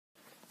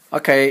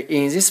Okay,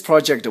 in this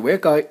project, we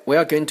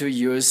are going to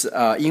use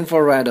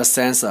infrared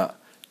sensor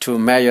to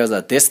measure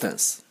the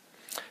distance.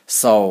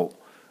 So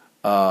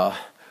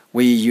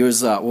we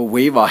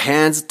wave our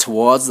hands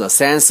towards the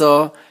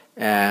sensor,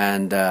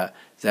 and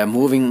then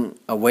moving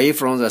away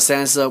from the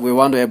sensor, we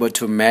want to be able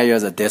to measure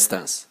the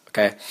distance.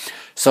 Okay,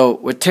 so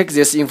we take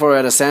this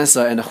infrared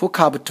sensor and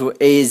hook up to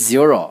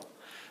A0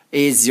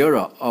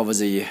 of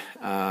the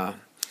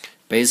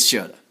base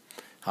shield.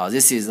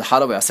 This is the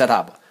hardware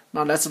setup.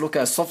 Now let's look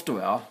at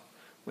software.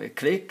 We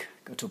click,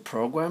 go to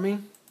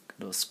programming,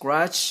 go to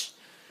Scratch,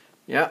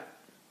 yeah,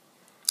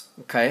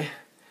 okay,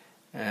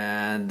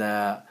 and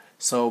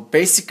so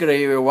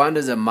basically we want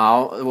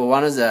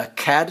the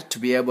cat to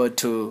be able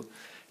to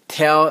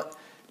tell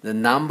the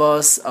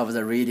numbers of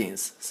the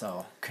readings.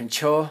 So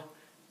Control,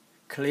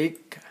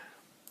 click,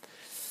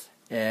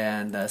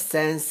 and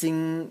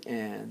sensing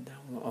and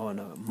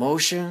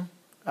motion.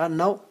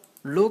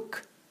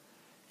 Look,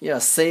 yeah,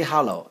 say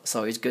hello.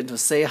 So it's going to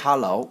say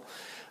hello.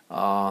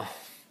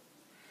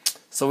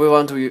 So we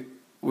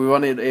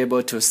want it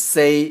able to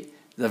say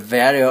the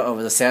value of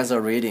the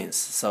sensor readings.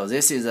 So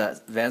this is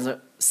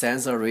a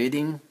sensor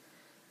reading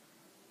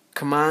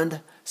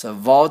command. So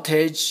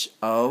voltage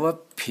over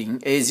pin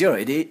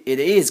A0. It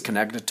is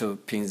connected to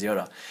pin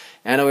 0,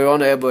 and we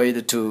want to able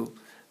it to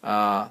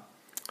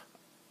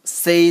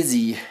say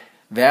the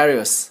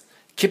values.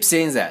 Keep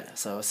saying that.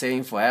 So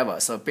saying forever.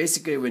 So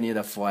basically we need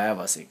a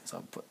forever thing.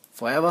 So put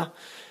forever.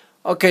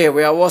 Okay,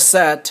 we are all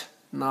set.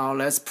 Now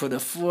let's put a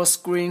full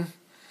screen.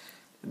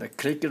 And I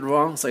click it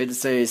wrong, so it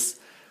says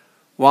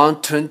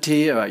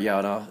 120,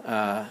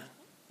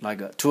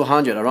 like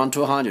 200, around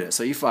 200.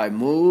 So if I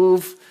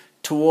move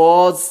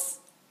towards,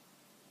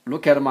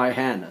 look at my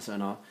hand.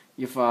 So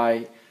if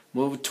I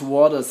move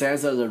toward the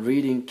sensor, the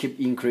reading keep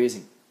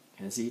increasing. You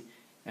can see,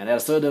 and at a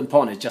certain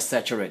point, it's just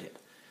saturated.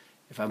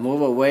 If I move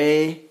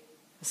away,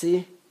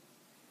 see,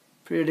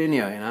 pretty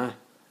linear,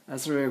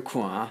 That's really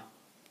cool, huh?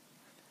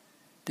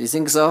 Do you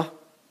think so?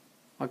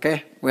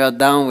 Okay, we are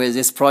done with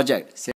this project.